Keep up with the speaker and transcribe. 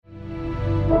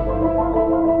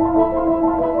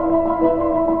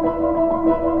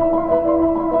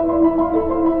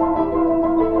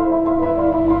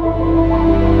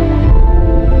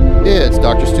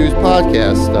Stu's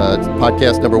podcast. It's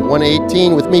podcast number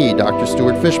 118 with me, Dr.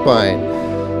 Stuart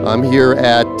Fishbein. I'm here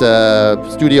at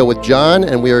studio with John,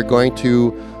 and we are going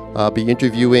to be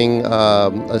interviewing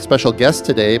a special guest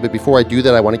today. But before I do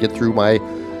that, I want to get through my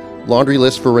laundry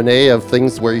list for Renee of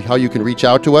things how you can reach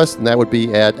out to us, and that would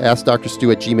be at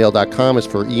askdrstu@gmail.com is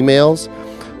for emails.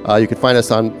 You can find us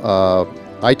on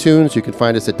iTunes. You can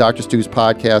find us at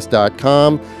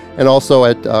drstuspodcast.com. And also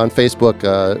on Facebook,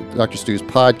 Dr. Stu's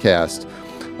Podcast.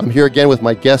 I'm here again with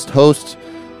my guest host,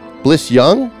 Bliss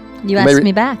Young. You asked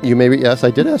me back. Yes,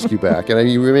 I did ask you back.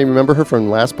 And you may remember her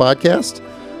from last podcast.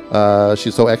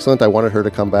 She's so excellent, I wanted her to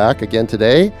come back again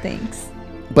today. Thanks.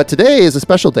 But today is a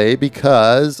special day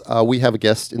because we have a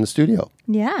guest in the studio.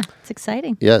 Yeah, it's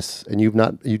exciting. Yes, and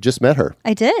you just met her.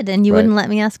 I did, and you wouldn't let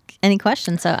me ask any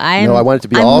questions. So I want it to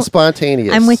be all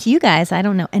spontaneous. I'm with you guys. I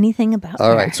don't know anything about her.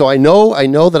 All right, so I know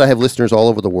that I have listeners all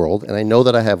over the world, and I know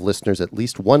that I have listeners, at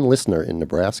least one listener in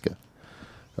Nebraska.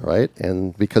 All right,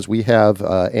 and because we have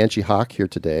Angie Hawk here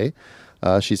today,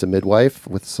 she's a midwife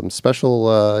with some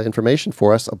special information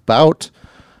for us about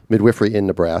midwifery in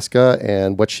Nebraska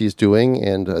and what she's doing,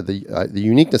 and the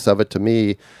uniqueness of it to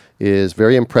me is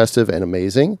very impressive and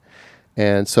amazing.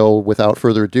 And so without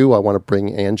further ado, I want to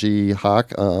bring Angie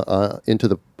Hawk into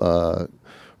the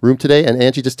room today. And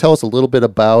Angie, just tell us a little bit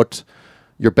about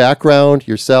your background,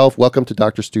 yourself. Welcome to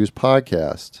Dr. Stu's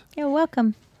podcast. You're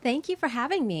welcome. Thank you for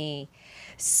having me.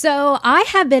 So I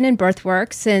have been in birth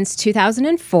work since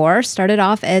 2004, started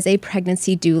off as a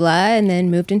pregnancy doula and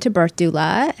then moved into birth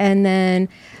doula, and then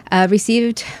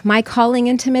received my calling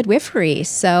into midwifery.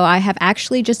 So I have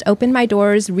actually just opened my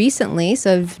doors recently,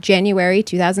 so January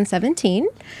 2017.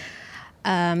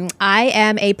 I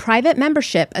am a private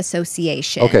membership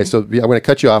association. Okay, so I'm going to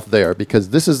cut you off there because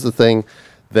this is the thing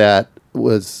that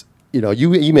was, you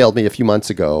emailed me a few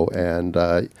months ago,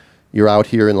 and you're out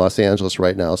here in Los Angeles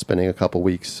right now, spending a couple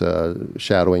weeks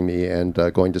shadowing me and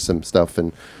going to some stuff,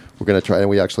 and we're going to try, and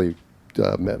we actually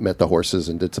met the horses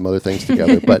and did some other things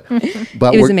together. But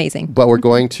it was amazing. But we're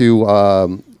going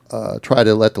to try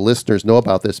to let the listeners know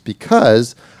about this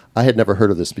because I had never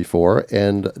heard of this before,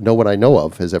 and no one I know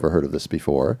of has ever heard of this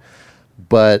before.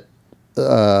 But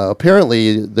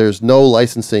apparently there's no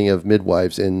licensing of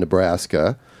midwives in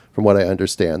Nebraska, from what I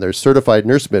understand. There's certified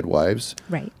nurse midwives,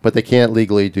 right? But they can't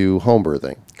legally do home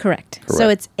birthing. Correct. So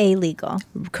it's illegal.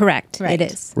 Correct. Right.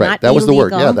 It is. Right. Not that was the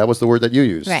word. illegal. Yeah, that was the word that you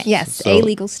used. Right. Yes. So A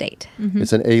legal state. Mm-hmm.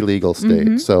 It's an illegal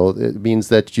state. So it means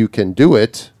that you can do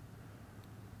it,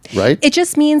 right? It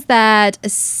just means that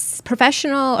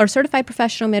professional or certified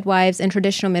professional midwives and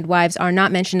traditional midwives are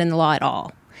not mentioned in the law at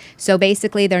all. So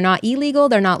basically, they're not illegal,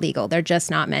 they're not legal. They're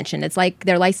just not mentioned. It's like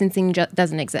their licensing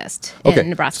doesn't exist in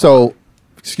Nebraska. So,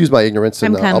 excuse my ignorance,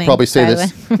 and I'll probably say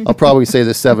this. I'll probably say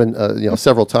this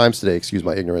several times today. Excuse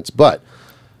my ignorance, but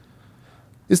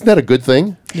isn't that a good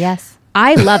thing? Yes.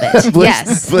 I love it.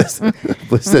 Yes. Bliss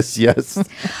says yes.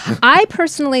 I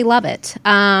personally love it.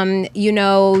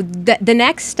 The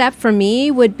next step for me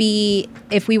would be,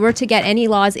 if we were to get any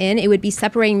laws in, it would be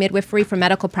separating midwifery from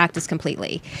medical practice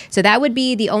completely. So that would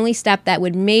be the only step that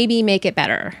would maybe make it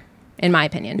better, in my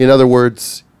opinion. In other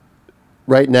words,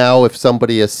 right now, if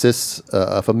somebody assists,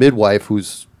 if a midwife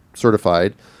who's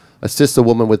certified assists a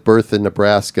woman with birth in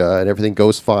Nebraska and everything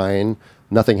goes fine,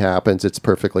 nothing happens, it's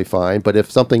perfectly fine. But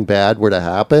if something bad were to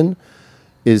happen,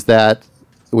 is that,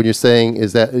 when you're saying,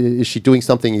 is she doing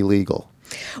something illegal?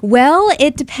 Well,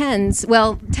 it depends.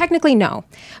 Well, technically, no.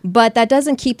 But that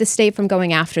doesn't keep the state from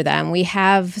going after them. We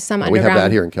have some underground... We have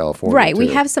that here in California, right. too. We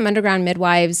have some underground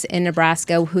midwives in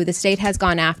Nebraska who the state has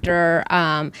gone after.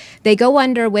 They go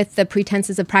under with the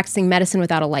pretenses of practicing medicine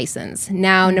without a license.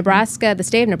 Now, Nebraska, the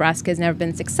state of Nebraska has never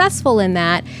been successful in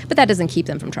that, but that doesn't keep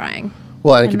them from trying.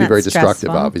 Well, and it can be very stressful. destructive,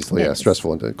 obviously. Yeah,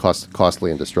 stressful and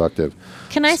costly and destructive.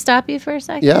 Can I stop you for a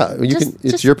second? Yeah, you can.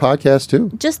 It's your podcast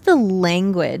too. Just the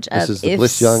language This of is the if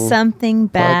Bliss Young something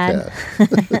bad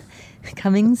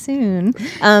coming soon.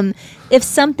 If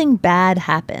something bad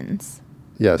happens,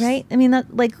 Yes. right? I mean, that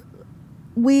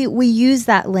we use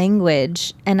that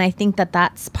language, and I think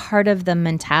that's part of the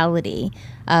mentality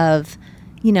of,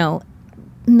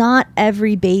 not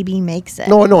every baby makes it.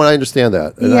 No, I understand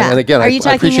that. And, Yeah. and again, Are you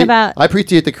talking about? I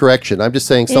appreciate the correction. I'm just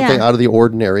saying something Yeah. out of the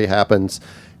ordinary happens,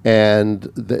 and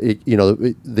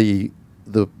the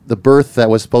birth that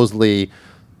was supposedly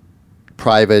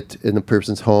private in the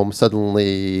person's home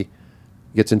suddenly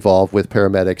gets involved with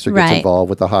paramedics or gets Right. involved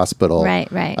with the hospital. Right.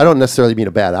 I don't necessarily mean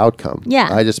a bad outcome. Yeah.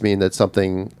 I just mean that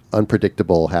something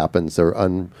unpredictable happens or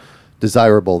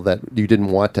undesirable that you didn't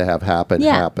want to have happen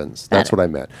happens. That's what I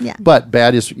meant. Yeah. But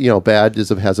bad is,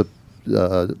 has a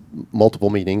multiple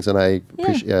meetings, and I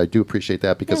do appreciate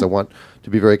that because I want to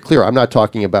be very clear. I'm not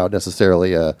talking about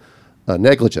necessarily a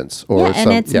negligence or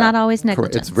and it's not always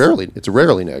negligence. It's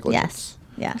rarely negligence.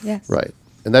 Yes. Right.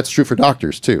 And that's true for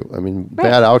doctors too. I mean,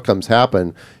 bad outcomes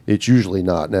happen. It's usually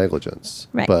not negligence.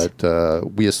 Right. But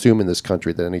we assume in this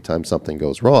country that anytime something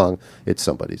goes wrong, it's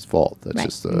somebody's fault.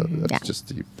 That's just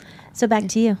the. So back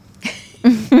to you.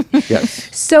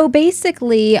 Yes. So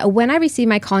basically, when I received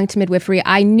my calling to midwifery,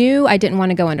 I knew I didn't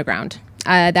want to go underground.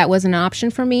 That was an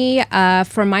option for me.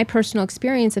 From my personal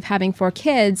experience of having 4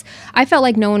 kids, I felt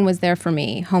like no one was there for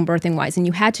me, home birthing wise. And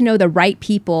you had to know the right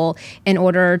people in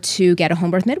order to get a home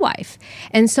birth midwife.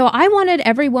 And so I wanted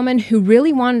every woman who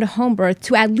really wanted a home birth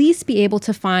to at least be able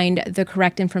to find the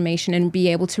correct information and be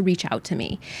able to reach out to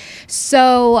me.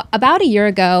 So about a year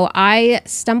ago, I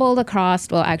stumbled across,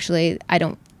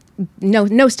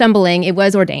 no stumbling, it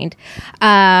was ordained,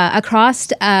 across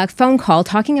a phone call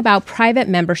talking about private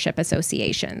membership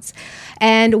associations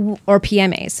or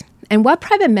PMAs. And what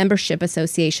private membership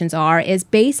associations are is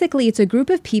basically it's a group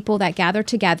of people that gather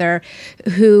together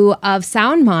who, of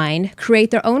sound mind, create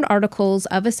their own articles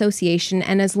of association.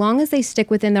 And as long as they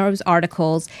stick within those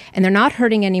articles and they're not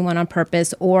hurting anyone on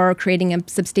purpose or creating a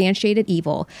substantiated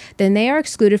evil, then they are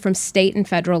excluded from state and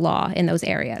federal law in those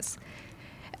areas.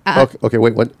 Okay,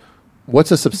 wait.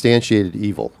 What's a substantiated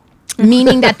evil?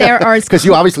 Meaning that there are... Because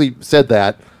you obviously said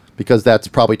that because that's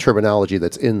probably terminology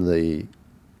that's in the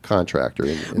contract or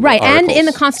in right, the and articles. in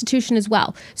the Constitution as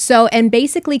well. So, and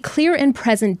basically clear and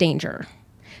present danger.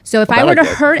 So if I were to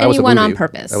hurt anyone on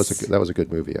purpose... That was a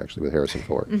good movie, actually, with Harrison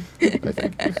Ford, I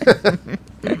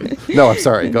think. No, I'm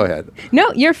sorry. Go ahead.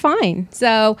 No, you're fine.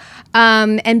 So,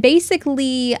 and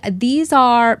basically,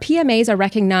 PMAs are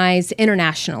recognized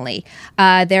internationally.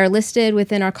 They're listed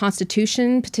within our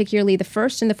Constitution, particularly the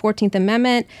First and the 14th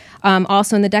Amendment,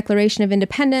 also in the Declaration of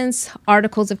Independence,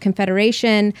 Articles of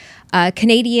Confederation,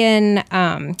 Canadian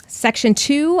Section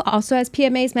 2 also has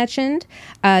PMAs mentioned,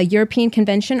 European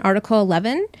Convention, Article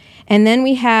 11. And then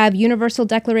we have Universal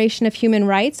Declaration of Human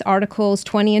Rights, Articles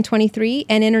 20 and 23,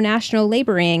 and International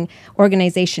Laboring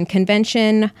Organization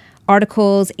Convention,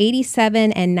 Articles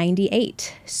 87 and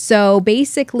 98. So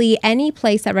basically, any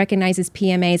place that recognizes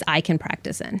PMAs, I can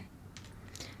practice in.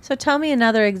 So tell me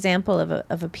another example of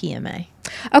a PMA.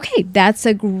 Okay, that's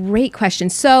a great question.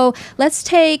 So let's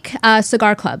take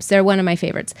cigar clubs. They're one of my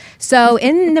favorites. So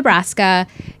in Nebraska,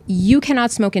 you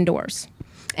cannot smoke indoors.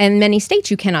 In many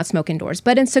states, you cannot smoke indoors.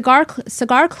 But in cigar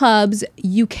clubs,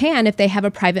 you can if they have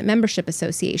a private membership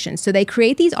association. So they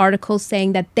create these articles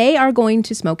saying that they are going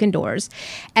to smoke indoors,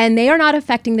 and they are not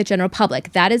affecting the general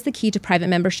public. That is the key to private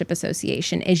membership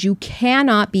association, is you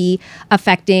cannot be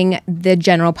affecting the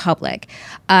general public.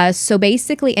 So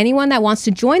basically, anyone that wants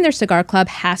to join their cigar club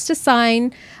has to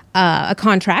sign a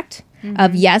contract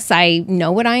of, yes, I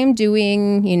know what I am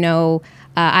doing,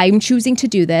 I'm choosing to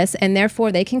do this, and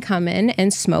therefore they can come in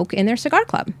and smoke in their cigar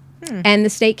club. And the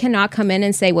state cannot come in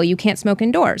and say, well, you can't smoke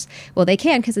indoors. Well, they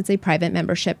can because it's a private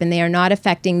membership, and they are not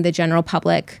affecting the general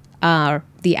public,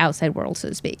 the outside world, so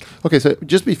to speak. Okay, so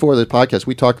just before the podcast,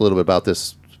 we talked a little bit about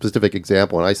this specific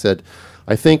example, and I said,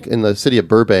 I think in the city of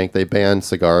Burbank, they banned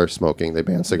cigar smoking, they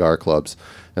banned cigar clubs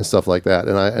and stuff like that.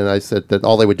 And I said that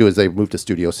all they would do is they'd move to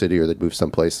Studio City or they'd move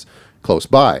someplace close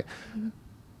by.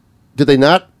 Did they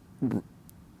not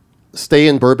stay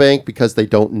in Burbank because they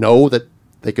don't know that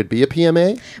they could be a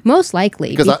PMA? Most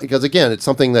likely. Because again, it's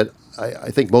something that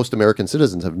I think most American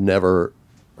citizens have never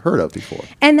heard of before.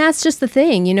 And that's just the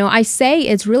thing. I say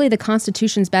it's really the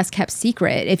Constitution's best kept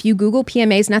secret. If you Google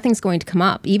PMAs, nothing's going to come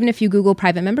up. Even if you Google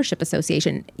Private Membership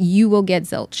Association, you will get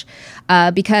zilch.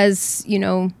 Because,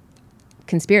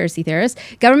 conspiracy theorists,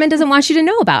 government doesn't want you to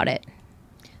know about it.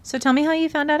 So tell me how you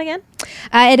found out again.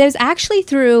 It is actually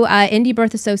through Indie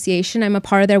Birth Association. I'm a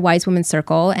part of their Wise Women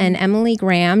Circle, and Emily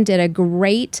Graham did a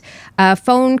great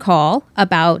phone call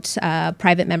about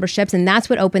private memberships, and that's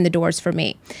what opened the doors for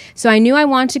me. So I knew I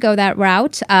wanted to go that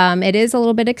route. It is a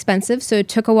little bit expensive, so it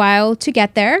took a while to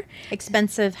get there.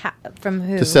 Expensive from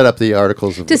who? To set up the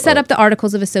articles of... set up the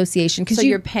articles of association. So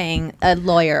you're paying a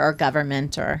lawyer or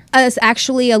government or... It's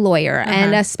actually a lawyer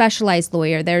and a specialized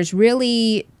lawyer. There's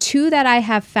really 2 that I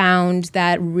have found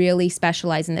that really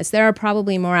specialize in this. There are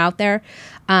probably more out there.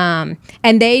 And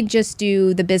they just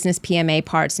do the business PMA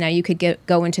parts. Now you could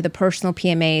go into the personal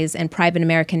PMAs and private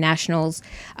American nationals,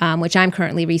 which I'm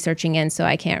currently researching in, so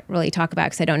I can't really talk about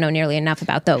because I don't know nearly enough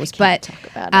about those. But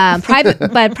private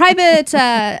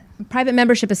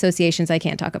membership associations I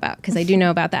can't talk about because I do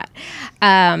know about that.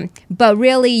 But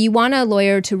really, you want a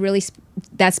lawyer to really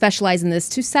that specialize in this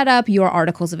to set up your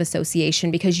articles of association,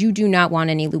 because you do not want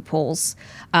any loopholes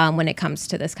when it comes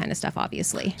to this kind of stuff,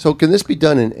 obviously. So can this be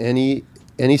done in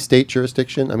any state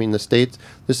jurisdiction? I mean, the states.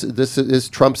 This is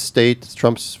Trump's state. It's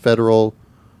Trump's federal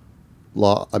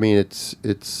law. I mean,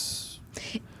 it's.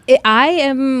 I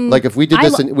am like if we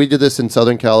did this in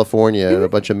Southern California and a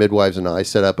bunch of midwives and I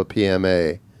set up a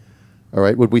PMA. All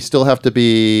right, would we still have to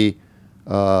be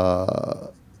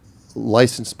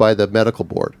licensed by the medical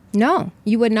board? No,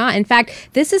 you would not. In fact,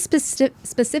 this is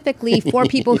specifically for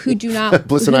people who do not.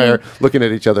 Bliss and I are looking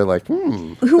at each other like,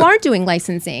 who aren't doing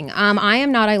licensing. I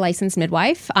am not a licensed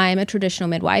midwife. I am a traditional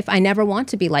midwife. I never want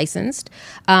to be licensed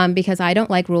because I don't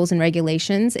like rules and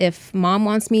regulations. If mom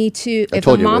wants me to,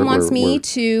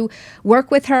 to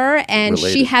work with her and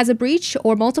she has a breach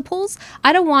or multiples,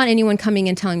 I don't want anyone coming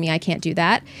and telling me I can't do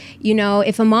that. You know,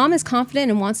 if a mom is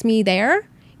confident and wants me there,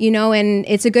 you know, and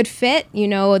it's a good fit, you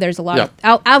know, there's a lot of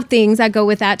out things that go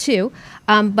with that too.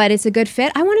 But it's a good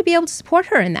fit. I want to be able to support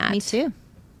her in that. Me too.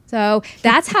 So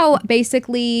that's how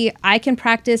basically I can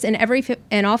practice in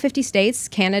all 50 states,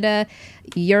 Canada,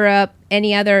 Europe,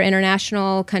 any other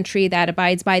international country that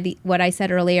abides by what I said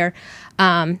earlier.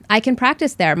 I can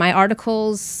practice there. My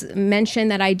articles mention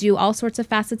that I do all sorts of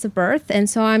facets of birth, and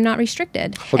so I'm not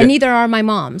restricted. Okay. And neither are my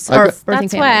moms or birthing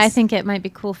families. That's why I think it might be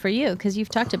cool for you, because you've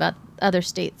talked about other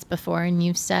states before, and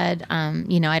you've said,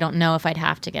 you know, I don't know if I'd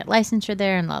have to get licensure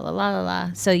there, and la la la la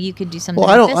la. So you could do something.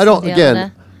 Well,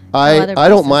 I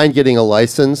don't mind getting a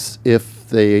license if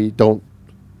they don't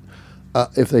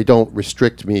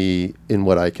restrict me in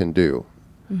what I can do.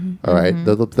 Mm-hmm. All right.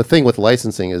 Mm-hmm. The thing with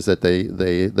licensing is that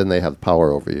they have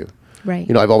power over you. Right.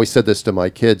 You know, I've always said this to my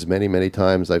kids many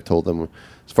times. I've told them,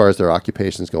 as far as their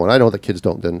occupations go, and I know that kids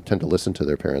don't tend to listen to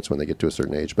their parents when they get to a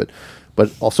certain age, but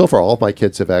so far all of my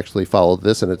kids have actually followed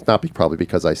this, and it's not probably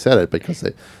because I said it, because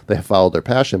they have followed their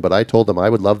passion. But I told them I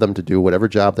would love them to do whatever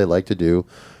job they like to do,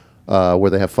 where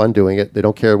they have fun doing it. They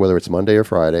don't care whether it's Monday or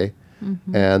Friday,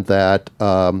 and that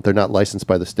they're not licensed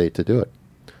by the state to do it.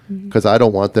 Because I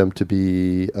don't want them to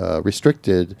be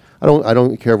restricted. I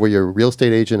don't care whether you're a real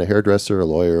estate agent, a hairdresser, a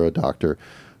lawyer, a doctor.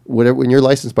 Whatever. When you're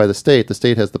licensed by the state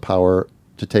has the power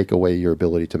to take away your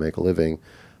ability to make a living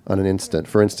on an instant.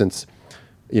 For instance,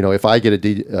 you know, if I get a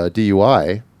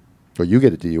DUI, or you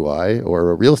get a DUI,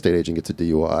 or a real estate agent gets a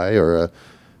DUI, or a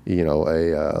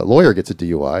lawyer gets a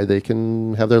DUI, they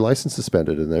can have their license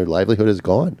suspended and their livelihood is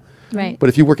gone. Right. But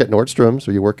if you work at Nordstrom's,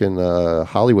 or you work in the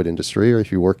Hollywood industry, or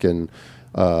if you work in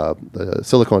the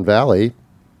Silicon Valley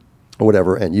or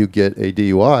whatever, and you get a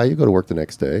DUI, you go to work the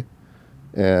next day,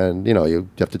 and you know you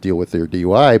have to deal with your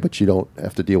DUI, but you don't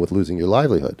have to deal with losing your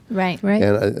livelihood. Right.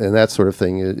 And that sort of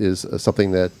thing is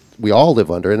something that we all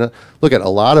live under. And look at a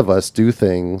lot of us do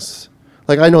things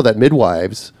like, I know that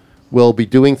midwives will be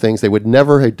doing things they would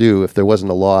never do if there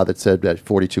wasn't a law that said that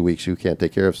 42 weeks you can't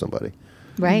take care of somebody.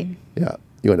 Right. Yeah.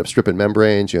 You end up stripping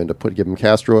membranes. You end up giving them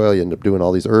castor oil. You end up doing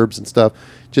all these herbs and stuff,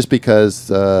 just because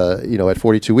at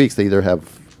 42 weeks they either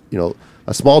have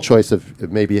a small choice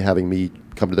of maybe having me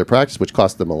come to their practice, which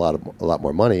costs them a lot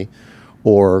more money,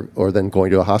 or then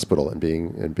going to a hospital and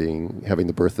having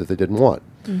the birth that they didn't want.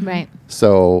 Mm-hmm. Right.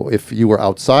 So if you were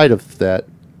outside of that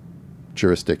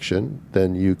jurisdiction,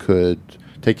 then you could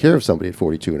take care of somebody at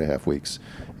 42 and a half weeks,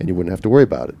 and you wouldn't have to worry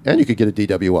about it, and you could get a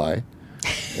DWI.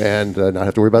 And not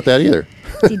have to worry about that either.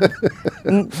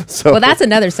 Well, that's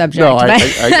another subject. No,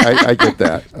 I get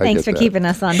that. Thanks for keeping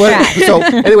us on track. So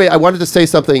anyway, I wanted to say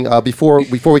something before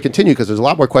we continue, because there's a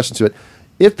lot more questions to it.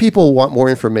 If people want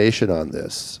more information on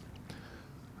this,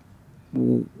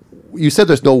 you said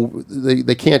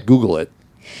they can't Google it.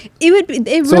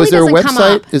 So is there a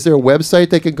website? Is there a website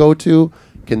they can go to?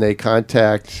 Can they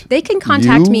contact? They can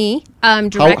contact me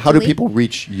directly. How do people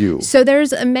reach you? So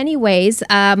there's many ways.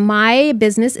 My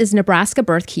business is Nebraska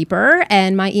Birthkeeper,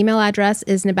 and my email address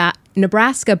is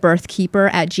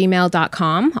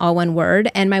nebraskabirthkeeper@gmail.com, all one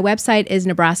word. And my website is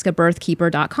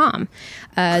nebraskabirthkeeper.com.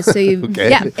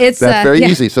 It's that's very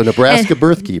easy. So Nebraska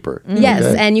Birthkeeper. Yes,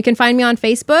 okay. And you can find me on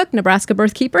Facebook, Nebraska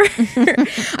Birthkeeper.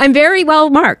 I'm very well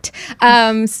marked.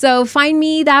 So find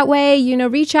me that way.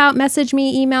 Reach out, message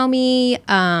me, email me.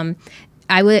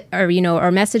 I would,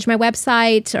 or message my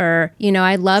website, or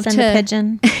I'd love Send to a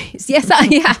pigeon. Yes,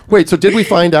 yeah. Wait, so did we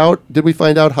find out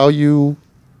how you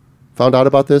found out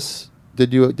about this?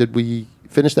 Did we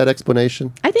finish that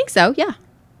explanation? I think so. Yeah.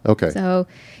 Okay. So,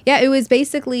 yeah, it was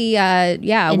basically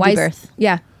Indie Birth.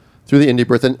 Yeah. Through the Indie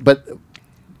Birth, but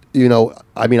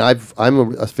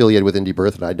I'm affiliated with Indie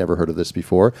Birth, and I'd never heard of this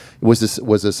before. Was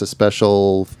this a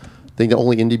special thing that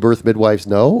only indie birth midwives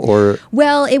know, or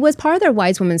Well, it was part of their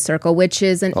Wise Women's Circle, which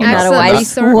is an not a excellent wise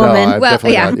resource. woman. No, I've Well,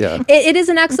 definitely yeah, not, yeah. It is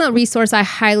an excellent resource. I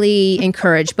highly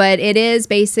encourage, but it is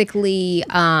basically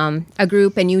a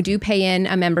group, and you do pay in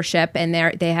a membership, and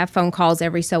they have phone calls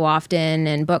every so often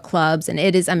and book clubs, and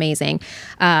it is amazing.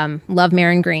 Love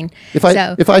Maren Green. If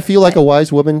I feel like a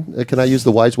wise woman, can I use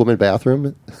the wise woman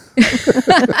bathroom?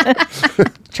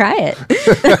 Try it.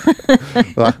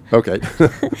 Okay.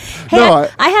 Hey, No,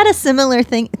 I had a similar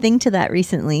thing to that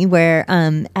recently, where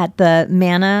at the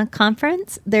MANA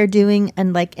conference, they're doing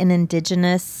an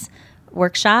indigenous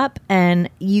workshop, and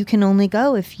you can only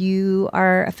go if you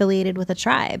are affiliated with a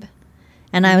tribe.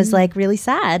 And I was like really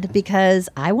sad because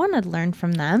I want to learn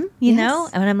from them, you know.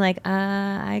 And I'm like,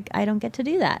 I don't get to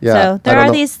do that. Yeah, So I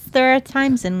don't know. there are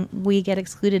times and we get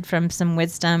excluded from some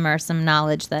wisdom or some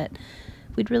knowledge that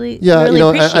we'd really yeah, really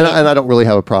appreciate. and I don't really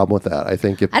have a problem with that. I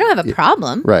think if I don't have a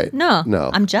problem. Right. No. No.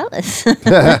 I'm jealous.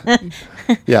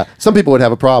 yeah, some people would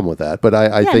have a problem with that, but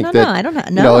I Yeah, think no, that no, I don't ha-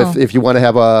 you know, no. if you want to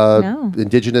have a No.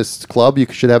 indigenous club, you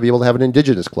should be able to have an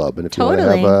indigenous club, and if you want to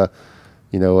Totally. have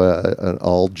an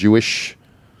all Jewish,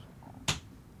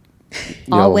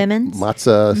 All women's?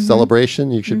 matzah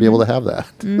celebration, you should be able to have that.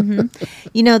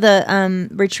 You know the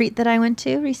retreat that I went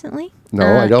to recently? No,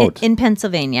 I don't. In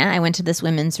Pennsylvania. I went to this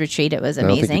women's retreat. It was I don't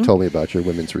think you amazing. told me about your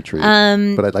women's retreat,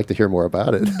 but I'd like to hear more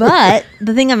about it. But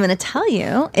the thing I'm going to tell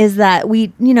you is that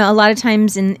a lot of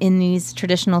times in these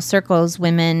traditional circles,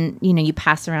 women, you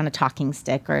pass around a talking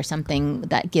stick or something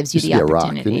that gives you Used the to be a rock,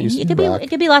 opportunity. didn't it? Used to It could be be rock. it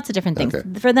could be lots of different things.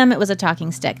 Okay. For them, it was a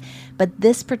talking stick, but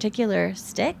this particular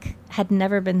stick had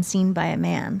never been seen by a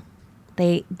man.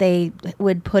 They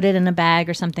would put it in a bag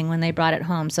or something when they brought it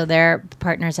home, so their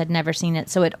partners had never seen it.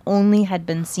 So it only had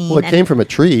been seen Well, it and came from a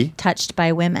tree. touched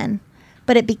by women.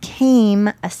 But it became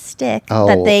a stick Oh,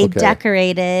 that they okay.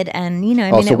 decorated, and So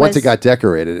once was, it got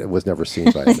decorated, it was never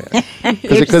seen by a man. Because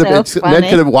You're it could have so men funny.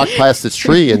 could have walked past this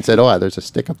tree and said, "Oh, there's a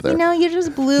stick up there." You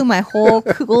just blew my whole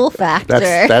cool factor.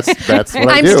 That's what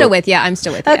I I'm do. still with you. I'm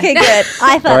still with you. Okay, good.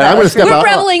 I thought All right, that I'm going to was step We're out.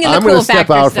 reveling in the I'm going cool to step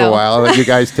factor out for a still. while and let you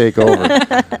guys take over.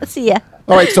 great. See ya.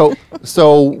 All right,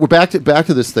 so we're back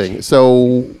to this thing.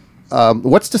 So,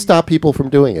 what's to stop people from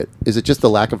doing it? Is it just the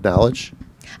lack of knowledge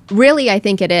Really, I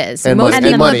think it is. and Most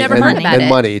money, people and money, have never and, heard about and it.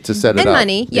 money to set it And up?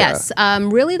 money, Yeah. yes.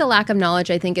 Really, the lack of knowledge,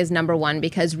 I think, is number one,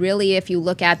 because really, if you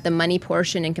look at the money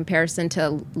portion in comparison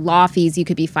to law fees you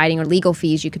could be fighting or legal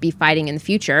fees you could be fighting in the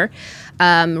future,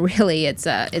 really, it's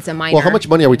a minor. Well, how much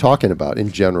money are we talking about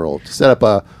in general to set up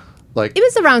a like? It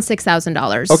was around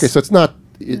 $6,000. Okay, so it's not,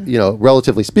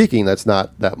 relatively speaking, that's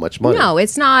not that much money. No,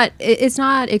 it's not. It's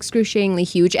not excruciatingly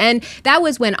huge, and that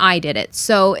was when I did it.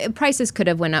 So prices could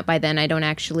have went up by then. I don't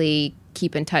actually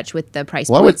keep in touch with the price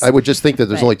Well, points. I would just think that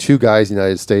there's But- only 2 guys in the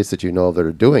United States that you know of that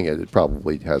are doing it. It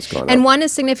probably has gone and up. one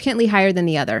is significantly higher than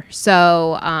the other.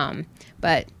 So,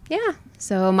 but yeah.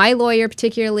 So my lawyer,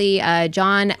 particularly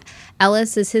John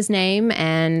Ellis, is his name,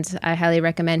 and I highly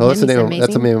recommend Oh, him. that's the He's name. amazing.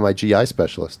 That's the name of my GI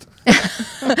specialist.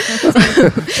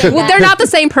 Well, they're not the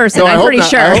same person. No, I I'm hope pretty not.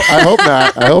 sure. I hope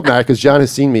not. I hope not, because John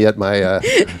has seen me at my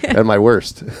at my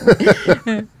worst.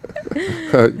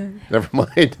 Never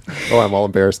mind. Oh, I'm all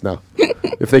embarrassed now.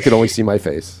 If they could only see my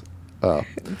face.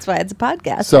 That's why it's a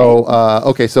podcast. So right?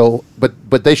 okay, so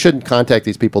but they shouldn't contact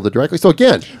these people directly. So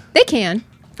again, They can.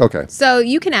 okay. So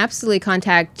you can absolutely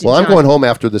contact. Well, I'm John. going home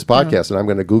after this podcast, and I'm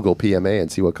going to Google PMA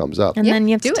and see what comes up. and yeah, then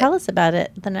you have to do it. tell us about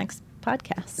it the next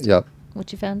podcast. Yep. What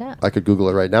you found out. I could Google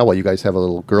it right now while you guys have a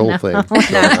little girl No. thing.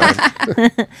 going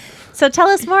on. So tell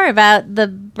us more about the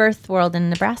birth world in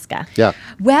Nebraska. Yeah.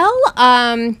 Well,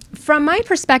 from my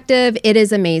perspective, it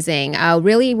is amazing.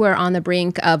 Really, we're on the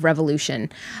brink of revolution.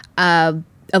 A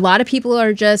lot of people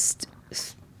are just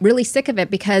really sick of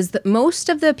it because most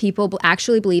of the people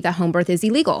actually believe that home birth is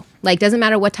illegal. Like, doesn't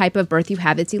matter what type of birth you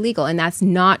have, it's illegal, and that's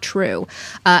not true.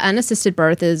 Unassisted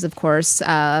birth is, of course,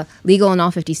 legal in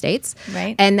all 50 states.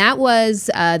 Right. And that was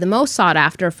the most sought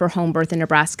after for home birth in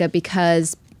Nebraska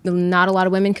because not a lot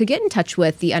of women could get in touch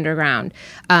with the underground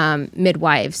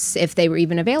midwives if they were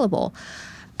even available.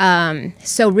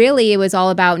 So really, it was all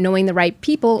about knowing the right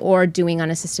people or doing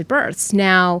unassisted births.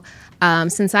 Now,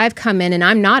 since I've come in and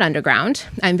I'm not underground,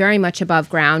 I'm very much above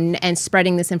ground and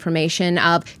spreading this information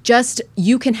of just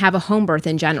you can have a home birth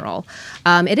in general.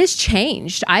 It has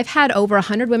changed. I've had over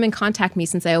 100 women contact me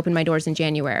since I opened my doors in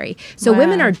January. So Wow.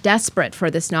 women are desperate for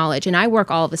this knowledge, and I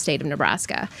work all of the state of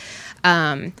Nebraska.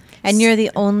 And you're the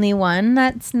only one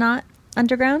that's not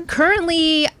underground?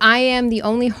 Currently, I am the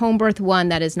only home birth one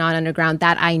that is not underground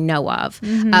that I know of.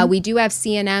 We do have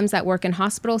CNMs that work in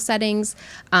hospital settings,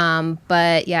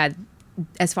 but yeah,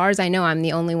 as far as I know, I'm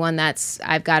the only one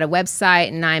I've got a website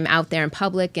and I'm out there in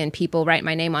public and people write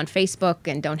my name on Facebook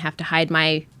and don't have to hide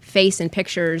my face in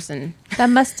pictures. And that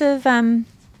must have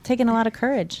taken a lot of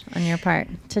courage on your part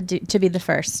to be the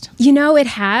first. It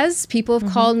has. People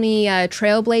have called me a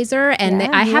trailblazer, and Yeah,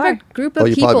 I you have are. a group of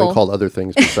You've people. probably been called other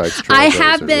things besides trailblazer. I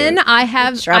have been. Right? I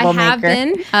have Troublemaker.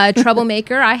 been a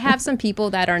troublemaker. I have some people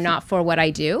that are not for what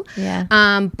I do. Yeah.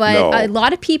 But No. a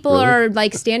lot of people Really? are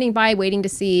like standing by waiting to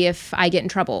see if I get in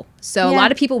trouble. So a Yeah.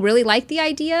 lot of people really like the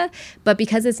idea, but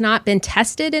because it's not been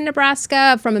tested in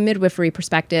Nebraska from a midwifery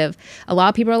perspective, a lot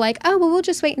of people are like, oh, well, we'll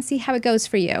just wait and see how it goes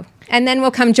for you. And then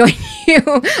we'll come join you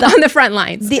on the front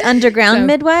lines. The underground So-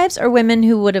 midwives or women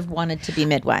who would have wanted to be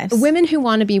midwives? Women who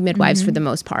want to be midwives for the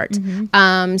most part.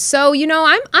 So,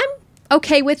 I'm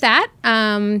okay with that.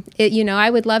 I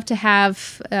would love to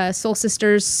have soul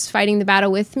sisters fighting the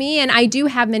battle with me. And I do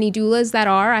have many doulas that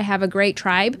are. I have a great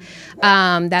tribe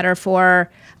that are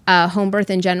for home birth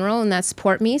in general and that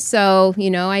support me. So,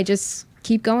 I just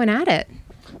keep going at it.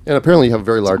 And apparently you have a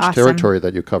very large awesome. territory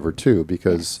that you cover too,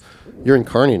 because you're in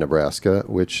Kearney, Nebraska,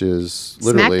 which is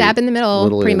literally dab in the middle,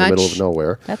 literally pretty in the middle much. of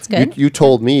nowhere. That's good. You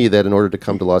told me that in order to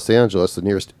come to Los Angeles, the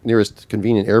nearest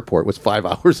convenient airport was 5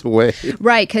 hours away.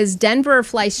 Right, because Denver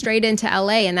flies straight into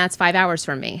LA, and that's 5 hours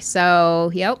from me.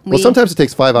 So, yep. Well, sometimes it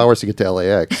takes 5 hours to get to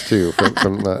LAX too,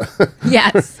 from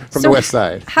Yes. from the west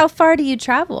side. How far do you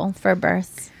travel for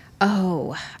births?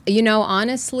 Oh,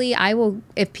 honestly, I will,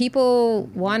 if people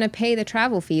want to pay the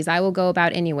travel fees, I will go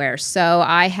about anywhere. So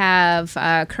I have,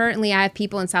 currently I have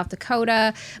people in South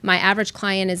Dakota. My average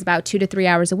client is about 2 to 3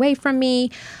 hours away from me.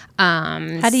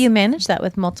 How do you manage that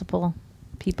with multiple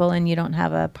people and you don't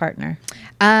have a partner?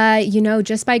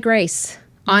 Just by grace.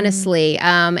 Honestly.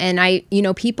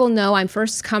 And people know I'm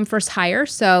first come, first hire.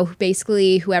 So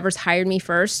basically whoever's hired me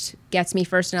first gets me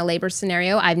first in a labor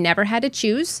scenario. I've never had to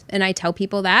choose. And I tell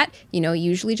people that,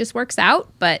 usually just works out,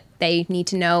 but they need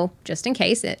to know just in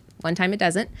case one time it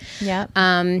doesn't. Yeah.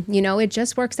 It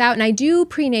just works out. And I do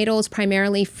prenatals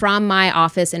primarily from my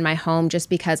office in my home just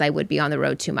because I would be on the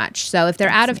road too much. So if they're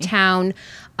out of town,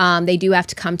 they do have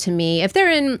to come to me. If they're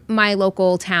in my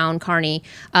local town, Kearney,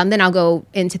 then I'll go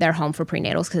into their home for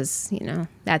prenatals because,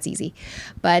 that's easy.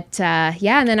 But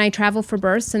and then I travel for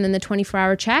births and then the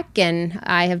 24-hour check. And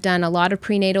I have done a lot of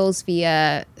prenatals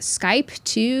via Skype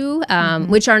too,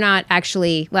 which are not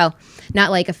actually, not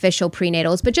like official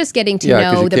prenatals, but just getting to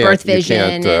 'cause know you the can't- birth you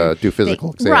vision. can't, do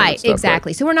physical exams and Right, stuff, right?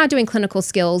 exactly. So we're not doing clinical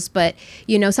skills, but,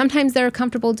 sometimes they're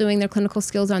comfortable doing their clinical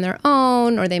skills on their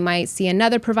own, or they might see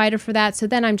another provider for that. So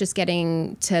then I'm just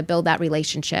getting to build that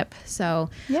relationship. So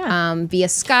Yeah. via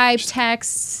Skype,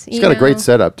 texts. She's got a great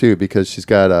setup too, because she's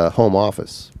got a home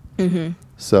office.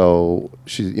 So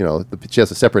she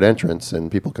has a separate entrance,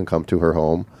 and people can come to her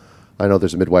home. I know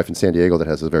there's a midwife in San Diego that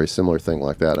has a very similar thing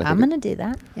like that. I'm going to do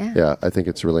that. Yeah. I think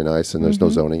it's really nice, and there's no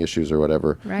zoning issues or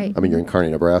whatever. Right. I mean, you're in Kearney,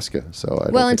 Nebraska, so I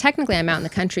don't Well, and think- technically I'm out in the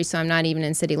country, so I'm not even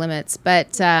in city limits.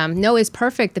 But no, it's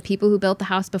perfect. The people who built the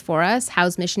house before us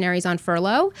housed missionaries on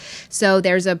furlough. So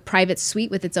there's a private suite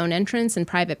with its own entrance and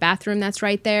private bathroom that's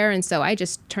right there. And so I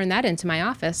just turned that into my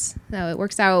office. So it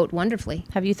works out wonderfully.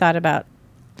 Have you thought about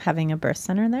having a birth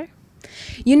center there?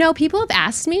 People have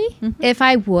asked me if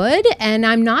I would, and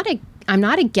I'm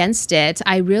not against it.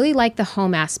 I really like the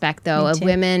home aspect, though, Me of too.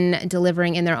 women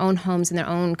delivering in their own homes in their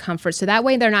own comfort. So that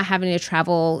way they're not having to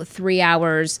travel 3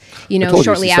 hours, I told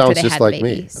shortly she after sounds they just had like the baby.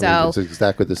 me. I mean, So it's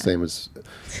exactly the same as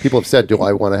people have said. Do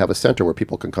I want to have a center where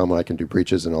people can come and I can do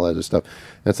breaches and all that other stuff?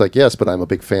 And it's like, yes, but I'm a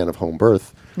big fan of home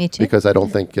birth. Me too. Because I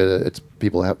don't think it's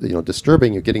people have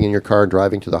disturbing. You're getting in your car and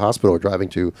driving to the hospital or driving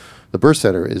to the birth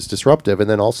center is disruptive, and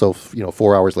then also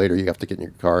 4 hours later you have to get in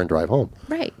your car and drive home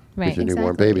right. with your newborn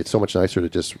exactly. baby. It's so much nicer to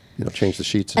just change the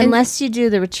sheets. Unless you do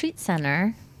the retreat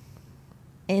center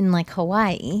in like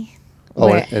Hawaii,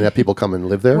 and have people come and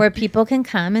live there. where people can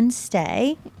come and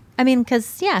stay. I mean,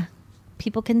 because,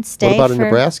 people can stay What about for, in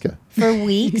Nebraska? for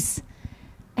weeks.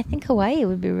 I think Hawaii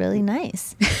would be really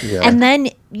nice. Yeah. And then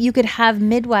you could have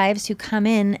midwives who come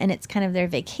in and it's kind of their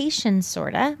vacation,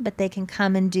 sort of, but they can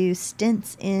come and do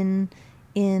stints in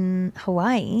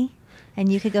Hawaii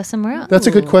and you could go somewhere else. That's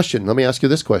a good question. Let me ask you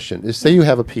this question: Is say you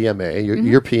have a PMA,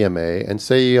 your PMA, and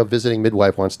say a visiting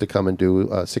midwife wants to come and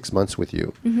do 6 months with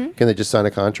you. Can they just sign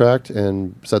a contract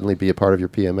and suddenly be a part of your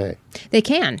PMA? They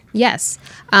can, yes.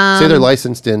 Say they're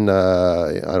licensed in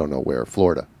I don't know where,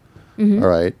 Florida. All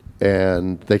right,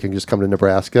 and they can just come to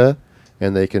Nebraska,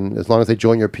 and they can, as long as they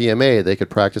join your PMA, they could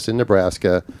practice in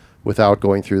Nebraska without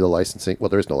going through the licensing. Well,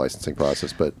 there is no licensing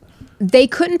process, but They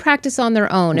couldn't practice on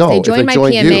their own. No, if they if they joined my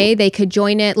joined PMA, you. they could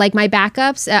join it. Like my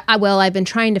backups, I've been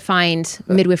trying to find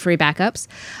midwifery backups,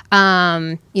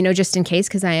 just in case,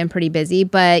 because I am pretty busy.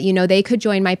 But, they could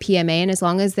join my PMA. And as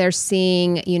long as they're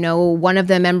seeing, one of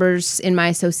the members in my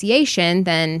association,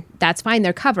 then that's fine.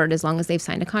 They're covered as long as they've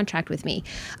signed a contract with me.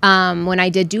 When I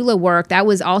did doula work, that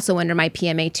was also under my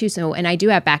PMA too. So, and I do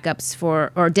have backups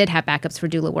did have backups for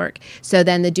doula work. So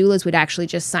then the doulas would actually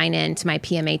just sign in to my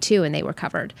PMA too, and they were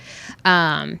covered.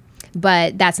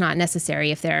 But that's not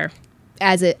necessary if they're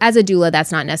as a doula.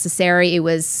 That's not necessary. It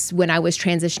was when I was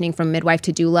transitioning from midwife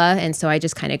to doula, and so I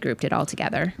just kind of grouped it all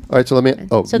together. All right, so let me.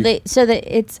 So that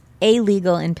it's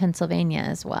illegal in Pennsylvania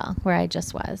as well, where I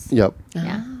just was. Yep.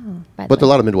 Yeah. But a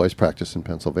lot of midwives practice in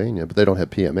Pennsylvania, but they don't have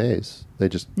PMAs. They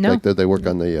just they work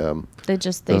on the. They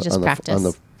just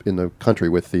practice in the country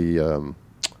with the.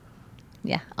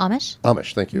 Amish.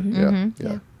 Amish, thank you. Mm-hmm.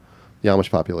 Yeah. The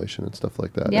Amish population and stuff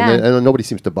like that. Yeah. And nobody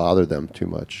seems to bother them too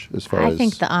much as far as. I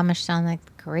think the Amish sound like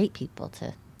great people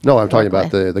to. No, I'm talking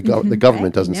about with. the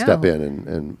government doesn't No. step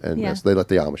in and Yeah. they let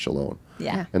the Amish alone.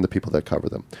 Yeah. And the people that cover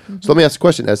them. So let me ask a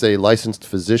question. As a licensed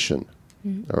physician,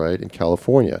 all right, in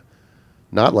California,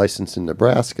 not licensed in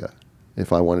Nebraska,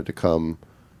 if I wanted to come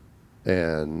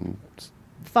and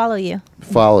Follow you.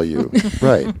 follow you,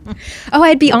 right, Oh,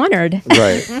 I'd be honored.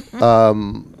 right,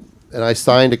 and I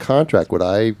signed a contract, would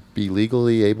I be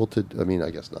legally able to, I mean, I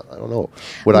guess not, I don't know.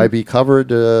 Would I be covered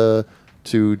to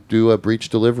do a breech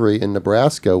delivery in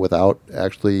Nebraska without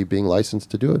actually being licensed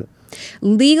to do it?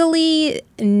 Legally,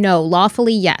 no.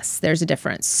 Lawfully, yes. There's a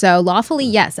difference. So lawfully,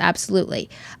 yes, absolutely.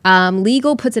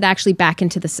 Legal puts it actually back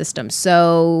into the system.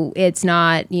 So it's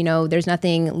not, there's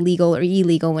nothing legal or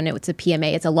illegal when it's a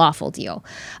PMA. It's a lawful deal.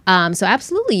 So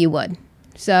absolutely you would.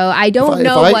 So I don't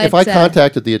know if I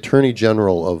contacted the Attorney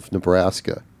General of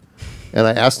Nebraska and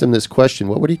I asked him this question,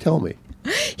 what would he tell me?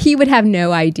 he would have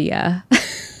no idea.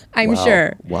 I'm Wow.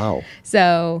 sure. Wow.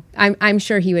 So I'm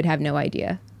sure he would have no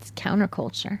idea. It's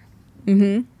counterculture.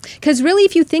 Because really,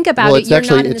 if you think about Well, it, you're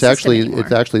not in the it's system actually anymore.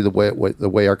 it's actually the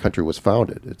way our country was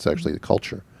founded. It's actually the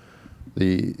culture.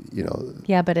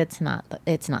 Yeah, but it's not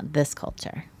this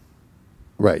culture.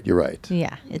 Right, you're right.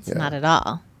 Yeah, it's Yeah. not at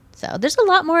all. So there's a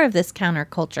lot more of this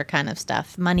counterculture kind of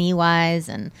stuff, money wise,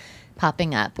 and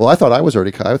popping up. Well, I thought I was a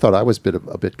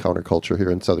bit counterculture here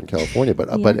in Southern California, but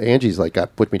Angie's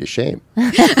put me to shame.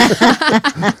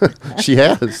 She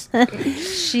has.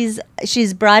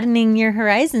 She's broadening your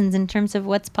horizons in terms of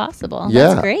what's possible. Yeah.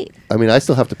 That's great. I mean, I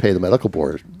still have to pay the medical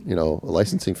board, a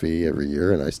licensing fee every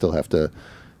year, and I still have to,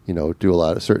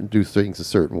 do things a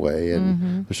certain way,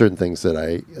 and there's certain things that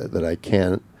I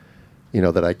can't,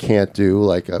 that I can't do.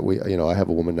 Like I have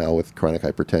a woman now with chronic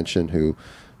hypertension who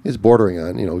is bordering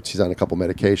on, she's on a couple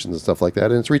medications and stuff like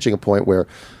that, and it's reaching a point where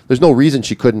there's no reason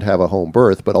she couldn't have a home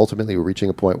birth, but ultimately we're reaching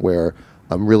a point where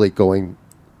I'm really going,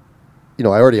 I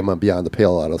already am beyond the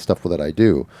pale a lot of stuff that I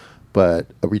do, but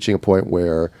reaching a point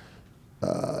where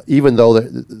even though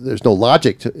there's no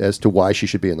logic as to why she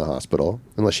should be in the hospital,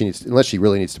 unless she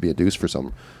really needs to be induced for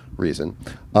some reason,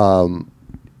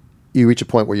 you reach a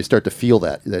point where you start to feel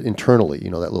that internally, that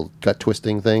little gut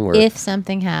twisting thing. Where If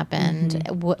something happened,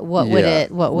 what would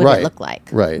it look like?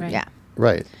 Right. Yeah.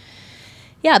 Right.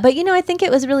 Yeah, but I think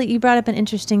it was really, you brought up an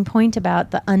interesting point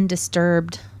about the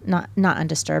undisturbed, not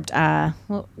undisturbed.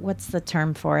 What's the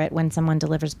term for it when someone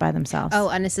delivers by themselves? Oh,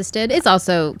 unassisted. It's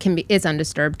also it's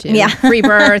undisturbed too. Yeah. Free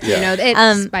birth.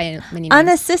 It's by many means.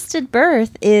 Unassisted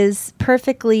birth is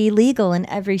perfectly legal in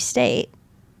every state,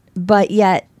 but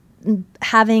yet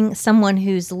having someone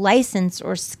who's licensed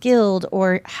or skilled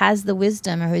or has the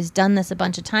wisdom or who's done this a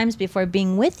bunch of times before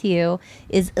being with you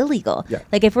is illegal. Yeah.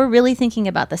 Like if we're really thinking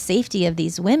about the safety of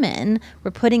these women,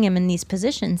 we're putting them in these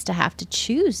positions to have to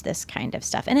choose this kind of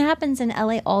stuff. And it happens in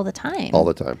LA all the time. All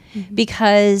the time.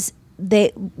 Because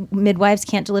midwives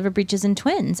can't deliver breeches in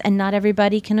twins, and not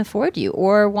everybody can afford you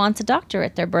or wants a doctor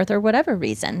at their birth or whatever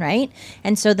reason, right?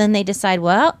 And so then they decide,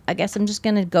 well, I guess I'm just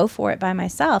going to go for it by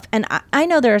myself. And I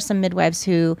know there are some midwives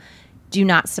who do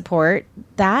not support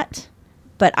that,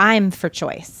 but I'm for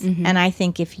choice. And I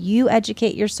think if you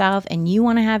educate yourself and you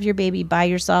want to have your baby by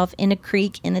yourself in a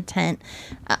creek, in a tent,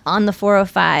 on the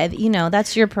 405,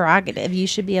 that's your prerogative. You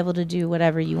should be able to do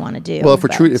whatever you want to do. Well,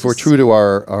 if we're true to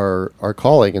our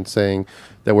calling and saying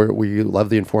that we love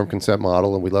the informed consent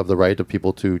model and we love the right of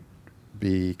people to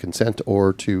be consent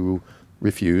or to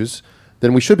refuse,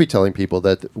 then we should be telling people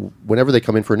that whenever they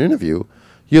come in for an interview,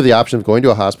 you have the option of going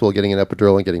to a hospital, getting an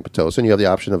epidural, and getting Pitocin. You have the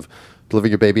option of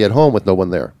delivering your baby at home with no one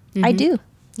there. I do,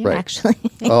 Right. actually.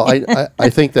 Well, I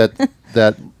think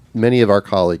that many of our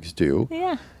colleagues do.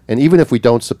 Yeah. And even if we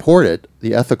don't support it, we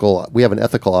have an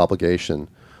ethical obligation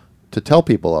to tell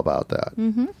people about that.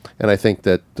 Mm-hmm. And I think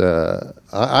that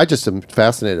I just am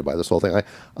fascinated by this whole thing.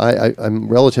 I'm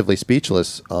relatively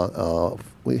speechless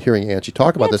hearing Angie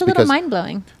talk about this it's a because little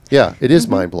mind-blowing. yeah, it is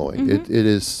mind-blowing.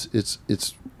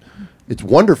 It's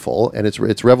wonderful, and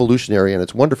it's revolutionary, and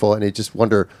it's wonderful, and you just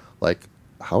wonder, like,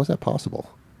 how is that possible?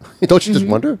 Don't you just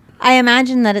wonder? I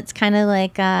imagine that it's kind of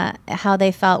like how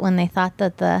they felt when they thought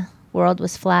that the world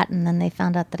was flat, and then they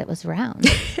found out that it was round.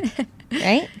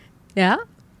 Right? Yeah,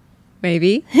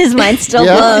 maybe. His mind's still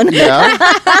Yeah, blown.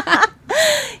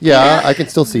 yeah, I can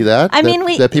still see that. I mean,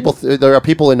 there are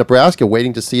people in Nebraska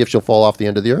waiting to see if she'll fall off the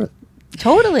end of the earth.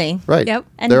 Totally. Right. Yep.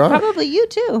 And there are. probably you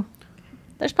too.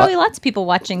 There's probably lots of people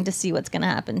watching to see what's going to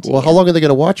happen to you. Well, how long are they going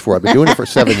to watch for? I've been doing it for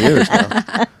 7 years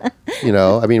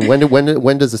now. I mean,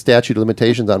 when does the statute of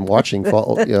limitations on watching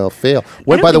fail?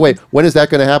 By the way, when is that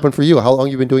going to happen for you? How long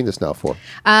have you been doing this now for?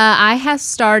 I have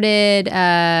started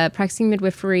practicing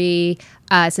midwifery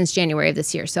since January of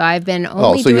this year. So I've been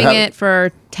only doing it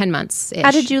for 10 months. How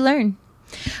did you learn?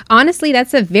 Honestly,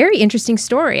 that's a very interesting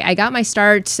story. I got my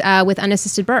start with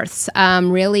unassisted births.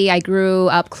 Really, I grew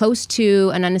up close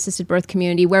to an unassisted birth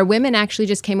community where women actually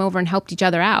just came over and helped each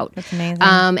other out. That's amazing.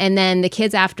 And then the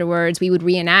kids afterwards, we would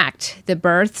reenact the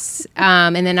births.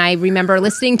 And then I remember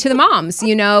listening to the moms,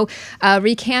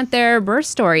 recant their birth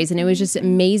stories. And it was just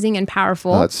amazing and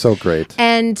powerful. Oh, that's so great.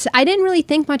 And I didn't really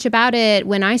think much about it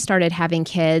when I started having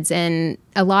kids. And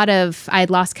I had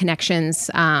lost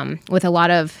connections with a lot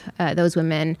of those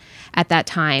women at that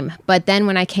time. But then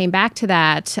when I came back to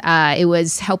that, it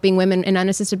was helping women in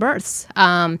unassisted births.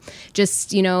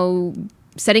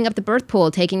 Setting up the birth pool,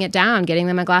 taking it down, getting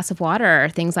them a glass of water,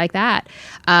 things like that.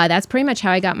 That's pretty much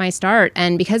how I got my start.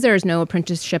 And because there is no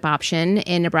apprenticeship option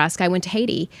in Nebraska, I went to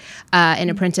Haiti and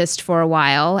apprenticed for a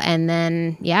while. And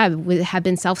then, have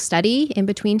been self-study in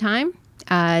between time.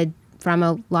 From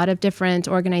a lot of different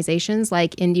organizations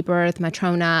like Indie Birth,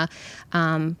 Matrona,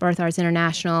 Birth Arts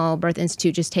International, Birth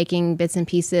Institute, just taking bits and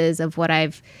pieces of what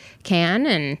I've can.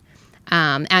 And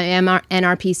I am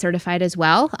NRP certified as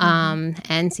well, and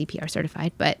CPR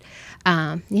certified. But,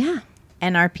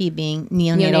 NRP being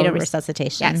neonatal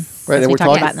resuscitation. Yes. Right, As and we we're talked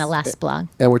talking about in the last blog.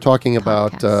 And we're talking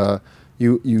about Podcast.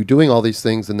 you doing all these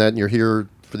things, and then you're here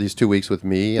for these 2 weeks with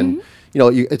me, and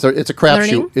it's a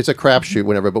crapshoot. Learning. It's a crapshoot,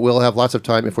 whenever. But we'll have lots of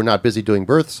time if we're not busy doing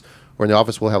births or in the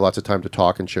office. We'll have lots of time to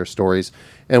talk and share stories.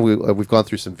 And we've gone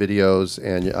through some videos,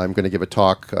 and I'm going to give a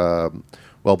talk.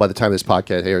 By the time this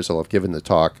podcast airs, I'll have given the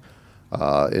talk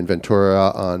in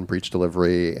Ventura on breech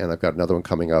delivery, and I've got another one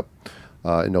coming up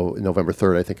in November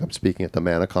 3rd. I think I'm speaking at the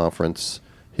MANA conference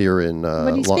here in What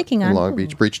are you speaking on? Long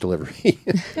Beach, breech delivery.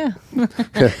 Yeah.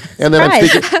 and then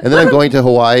I'm going to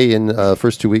Hawaii in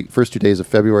first 2 days of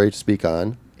February to speak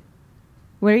on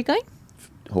Where are you going?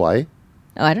 Hawaii.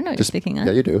 Oh, I don't know what you're speaking on.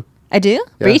 Yeah, you do. I do? Yeah.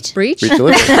 Breach? Breach? Breech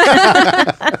delivery.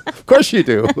 Of course you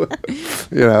do.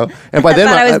 And by then,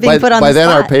 thought I was being put on the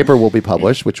our spot. paper will be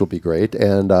published, which will be great.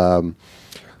 And I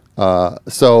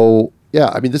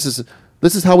mean,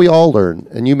 this is how we all learn.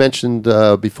 And you mentioned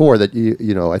before that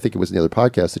I think it was in the other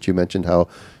podcast that you mentioned how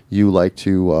you like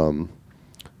to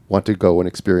want to go and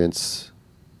experience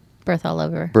Birth all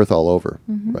over.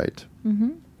 Mm-hmm. Right?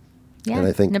 Yeah. And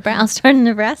I think I'll start in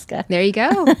Nebraska. There you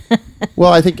go.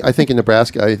 well, I think in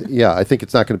Nebraska, I think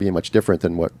it's not going to be much different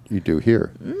than what you do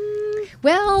here.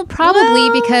 Well, probably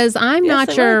because I'm yes, not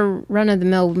it your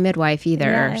run-of-the-mill midwife either.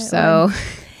 Yeah, So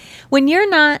When you're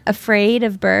not afraid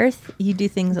of birth, you do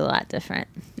things a lot different.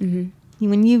 Mm-hmm.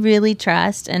 When you really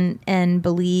trust and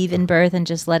believe in birth and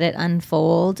just let it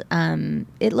unfold,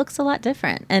 it looks a lot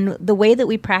different. And the way that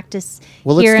we practice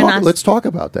here let's talk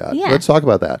about that. Yeah. Let's talk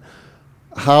about that.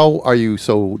 How are you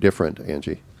so different,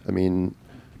 Angie? I mean,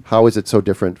 how is it so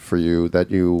different for you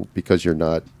because you're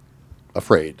not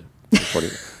afraid?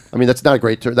 I mean, that's not a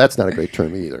great term. That's not a great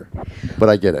term either, but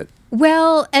I get it.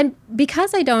 Well, and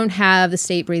because I don't have the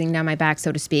state breathing down my back,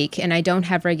 so to speak, and I don't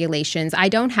have regulations, I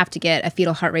don't have to get a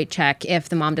fetal heart rate check if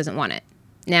the mom doesn't want it.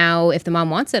 Now, if the mom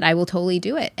wants it, I will totally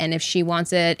do it. And if she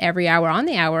wants it every hour on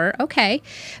the hour, okay.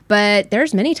 But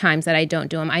there's many times that I don't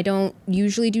do them. I don't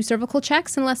usually do cervical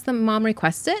checks unless the mom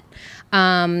requests it.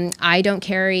 I don't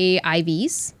carry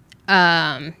IVs.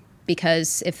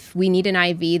 Because if we need an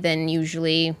IV, then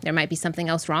usually there might be something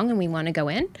else wrong and we want to go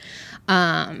in.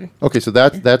 Okay, so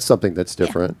that's something that's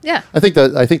different. Yeah. I think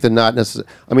the not necessarily.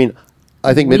 I mean,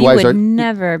 I think we midwives would are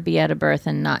never be at a birth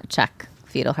and not check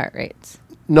fetal heart rates.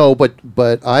 no, but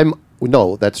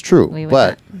that's true. We would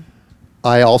But not.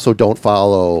 I also don't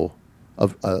follow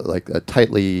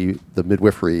tightly the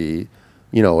midwifery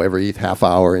every half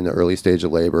hour in the early stage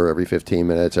of labor, every 15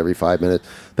 minutes, every 5 minutes,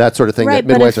 that sort of thing Right, that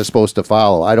but midwives if- are supposed to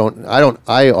follow.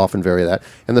 I often vary that.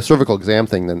 And the cervical exam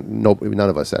thing, then none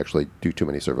of us actually do too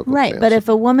many cervical Right, exams. but if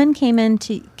a woman came in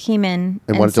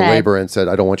and wanted said, to labor and said,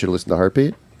 I don't want you to listen to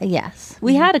heartbeat. yes,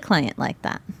 we had a client like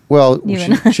that. Well, You she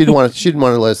and I. didn't want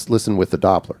to listen with the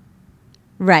Doppler.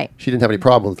 Right, She didn't have any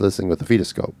problem with listening with the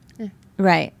fetoscope.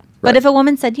 right. But Right. if a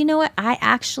woman said, you know what, I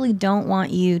actually don't want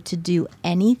you to do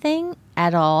anything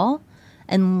at all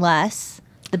unless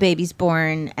the baby's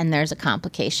born and there's a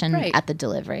complication Right. at the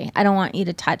delivery. I don't want you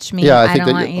to touch me. Yeah, I I think don't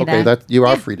that want you okay, to. that you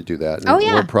are free to do that. Oh and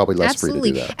yeah, we're probably less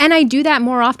absolutely. free to do that. And I do that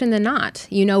more often than not.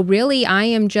 Really, I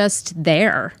am just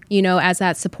there, as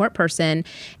that support person.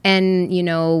 And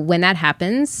when that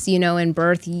happens, and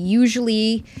birth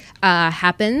usually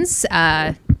happens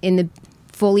in the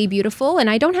fully beautiful, and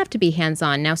I don't have to be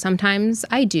hands-on. Now, sometimes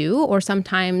I do, or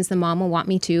sometimes the mom will want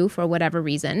me to for whatever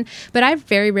reason, but I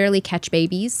very rarely catch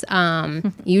babies.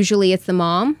 Usually it's the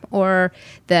mom or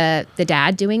the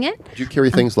dad doing it. Do you carry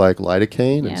things like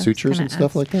lidocaine I and was sutures gonna and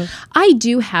stuff ask. like that? I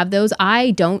do have those. I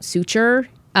don't suture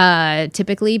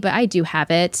typically, but I do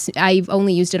have it. I've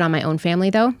only used it on my own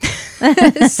family though.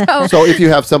 so So if you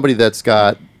have somebody that's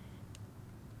got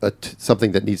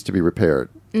something that needs to be repaired,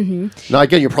 now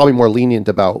again, you're probably more lenient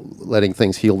about letting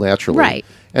things heal naturally, Right.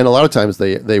 And a lot of times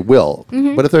they will.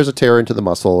 But if there's a tear into the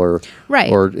muscle, or Right.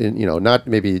 not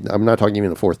maybe I'm not talking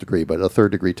even a 4th degree, but a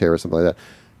 3rd degree tear or something like that,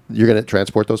 you're going to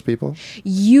transport those people.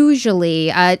 usually,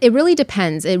 it really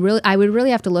depends. I would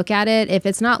really have to look at it. If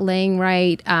it's not laying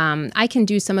right, I can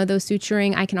do some of those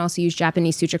suturing. I can also use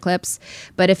Japanese suture clips.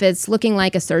 But if it's looking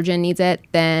like a surgeon needs it,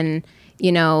 then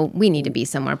we need to be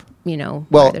somewhere, Well,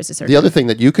 where there's a surgeon. the other thing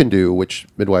that you can do, which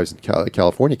midwives in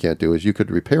California can't do, is you could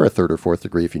repair a 3rd or 4th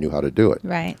degree if you knew how to do it.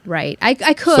 Right. Right. I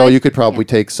could. So you could probably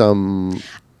take some.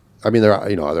 I mean, there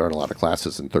aren't a lot of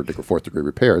classes in 3rd degree, 4th degree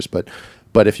repairs, but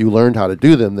if you learned how to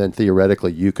do them, then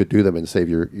theoretically you could do them and save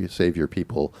your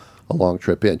people a long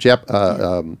trip in.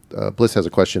 Bliss has a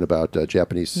question about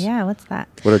Japanese. Yeah, what's that?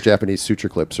 What are Japanese suture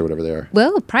clips or whatever they are?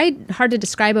 Well, probably hard to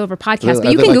describe over podcast, Are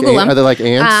but you they can like Google them. Are they like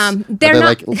ants? They're are they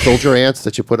not. like soldier ants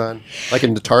that you put on, like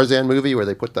in the Tarzan movie where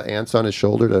they put the ants on his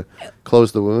shoulder to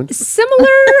close the wound? Similar,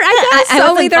 I guess. I wasn't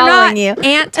only they're following not you.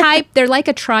 ant type. They're like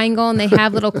a triangle, and they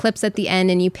have little clips at the end,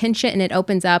 and you pinch it, and it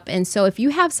opens up. And so, if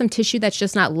you have some tissue that's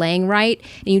just not laying right,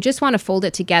 and you just want to fold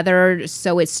it together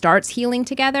so it starts healing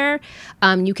together,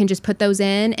 you can just put those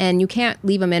in, and you can't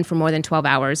leave them in for more than 12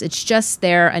 hours. It's just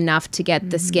there enough to get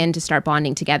the skin to start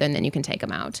bonding together, and then you can take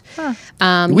them out.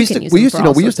 We used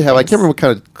to have. I can't remember what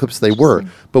kind of clips they were,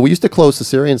 but we used to close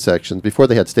cesarean sections before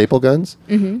they had staple guns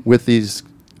with these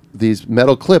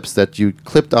metal clips that you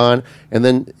clipped on, and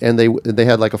they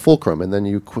had like a fulcrum, and then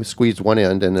you squeezed one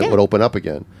end, and it would open up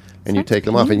again, and you take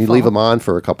them off, and you leave them on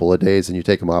for a couple of days, and you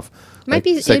take them off. Might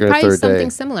be second or probably third something day.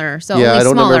 similar. So Yeah, only I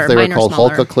don't smaller, remember if they were mine are called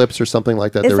smaller. Hulka clips or something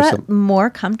like that. Is There was that more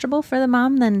comfortable for the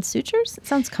mom than sutures? It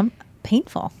sounds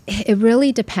painful. It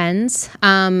really depends.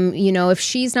 If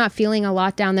she's not feeling a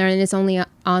lot down there and it's only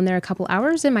on there a couple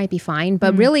hours, it might be fine.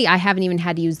 But really, I haven't even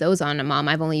had to use those on a mom.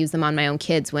 I've only used them on my own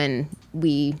kids when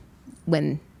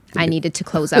I needed to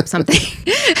close up something.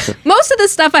 Most of the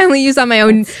stuff I only use on my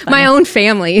own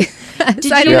family.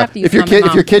 So I don't have to use if it your on my kid if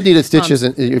mom. your kid needed stitches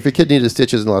if your kid needed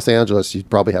stitches in Los Angeles, you'd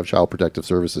probably have Child Protective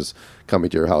Services coming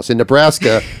to your house. In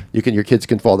Nebraska, your kids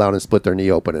can fall down and split their knee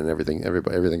open and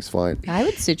everything's fine. I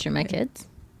would suture my kids.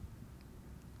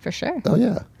 For sure. Oh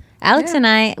yeah. Alex and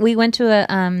I, we went to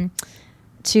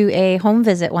a home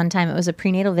visit one time. It was a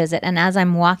prenatal visit. And as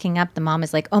I'm walking up, the mom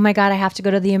is like, oh my God, I have to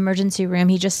go to the emergency room.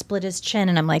 He just split his chin.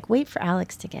 And I'm like, wait for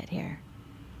Alex to get here.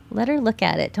 Let her look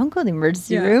at it. Don't go to the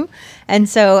emergency room. And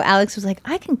so Alex was like,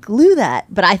 I can glue that.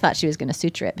 But I thought she was going to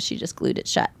suture it, but she just glued it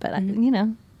shut. But,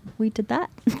 we did that.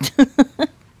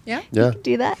 Yeah. Yeah.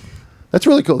 Do that. That's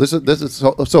really cool. This is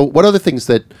so. What other things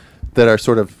that are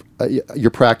sort of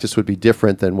your practice would be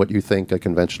different than what you think a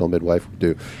conventional midwife would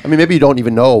do? I mean, maybe you don't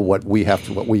even know what we have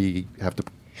to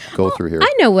go through here.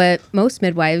 I know what most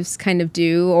midwives kind of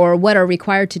do or what are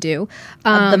required to do.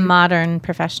 The modern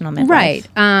professional midwife.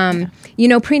 Right.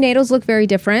 Prenatals look very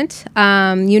different.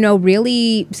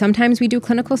 Really, sometimes we do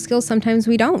clinical skills, sometimes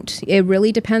we don't. It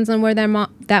really depends on where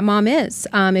that mom is.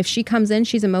 If she comes in,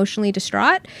 she's emotionally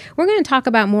distraught, we're going to talk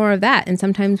about more of that. And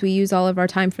sometimes we use all of our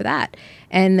time for that.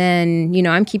 And then,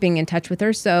 I'm keeping in touch with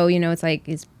her. So, it's like,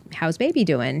 how's baby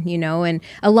doing? And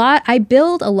I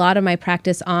build a lot of my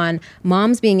practice on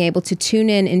moms being able to tune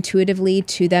in intuitively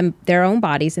to their own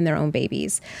bodies and their own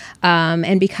babies.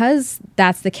 And because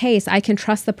that's the case, I can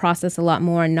trust the process a lot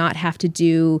more and not have to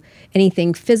do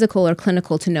anything physical or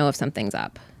clinical to know if something's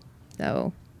up.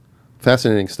 So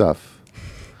Fascinating stuff.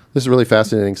 This is really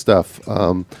fascinating stuff.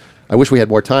 I wish we had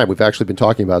more time. We've actually been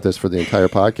talking about this for the entire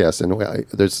podcast, and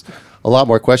there's a lot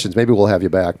more questions. Maybe we'll have you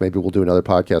back. Maybe we'll do another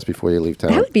podcast before you leave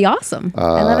town. That would be awesome.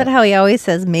 I love it how he always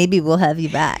says, maybe we'll have you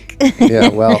back. Yeah,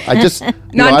 well, I just, I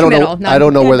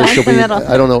don't know whether she'll be,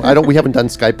 I don't know. We haven't done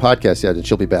Skype podcast yet, and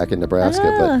she'll be back in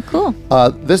Nebraska. Cool.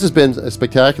 This has been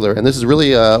spectacular, and this is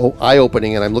really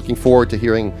eye-opening, and I'm looking forward to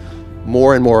hearing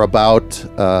more and more about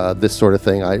this sort of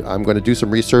thing. I'm going to do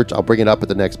some research. I'll bring it up at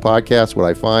the next podcast, what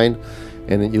I find,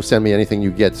 and then you'll send me anything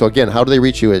you get. So again, how do they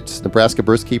reach you? It's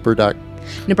nebraskabirthkeeper.com.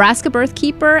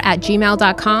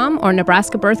 nebraskabirthkeeper@gmail.com or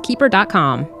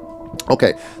nebraskabirthkeeper.com.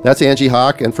 Okay, that's Angie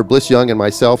Hawk, and for Bliss Young and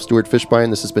myself, Stuart Fishbein,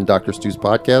 this has been Dr. Stu's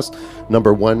podcast,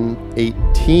 number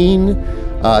 118.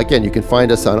 Again, you can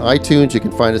find us on iTunes. You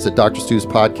can find us at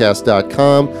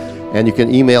drstuspodcast.com, and you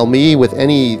can email me with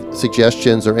any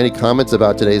suggestions or any comments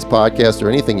about today's podcast or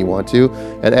anything you want to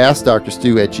at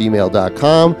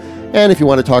askdrstu@gmail.com. And if you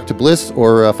want to talk to Bliss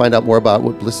or find out more about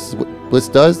what Bliss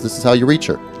does, this is how you reach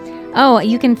her. Oh,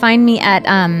 you can find me at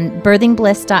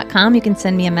birthingbliss.com. You can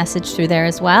send me a message through there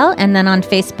as well. And then on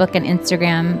Facebook and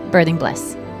Instagram, Birthing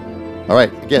Bliss. All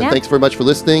right. Again, thanks very much for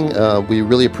listening. We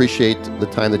really appreciate the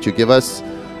time that you give us.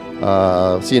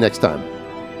 See you next time.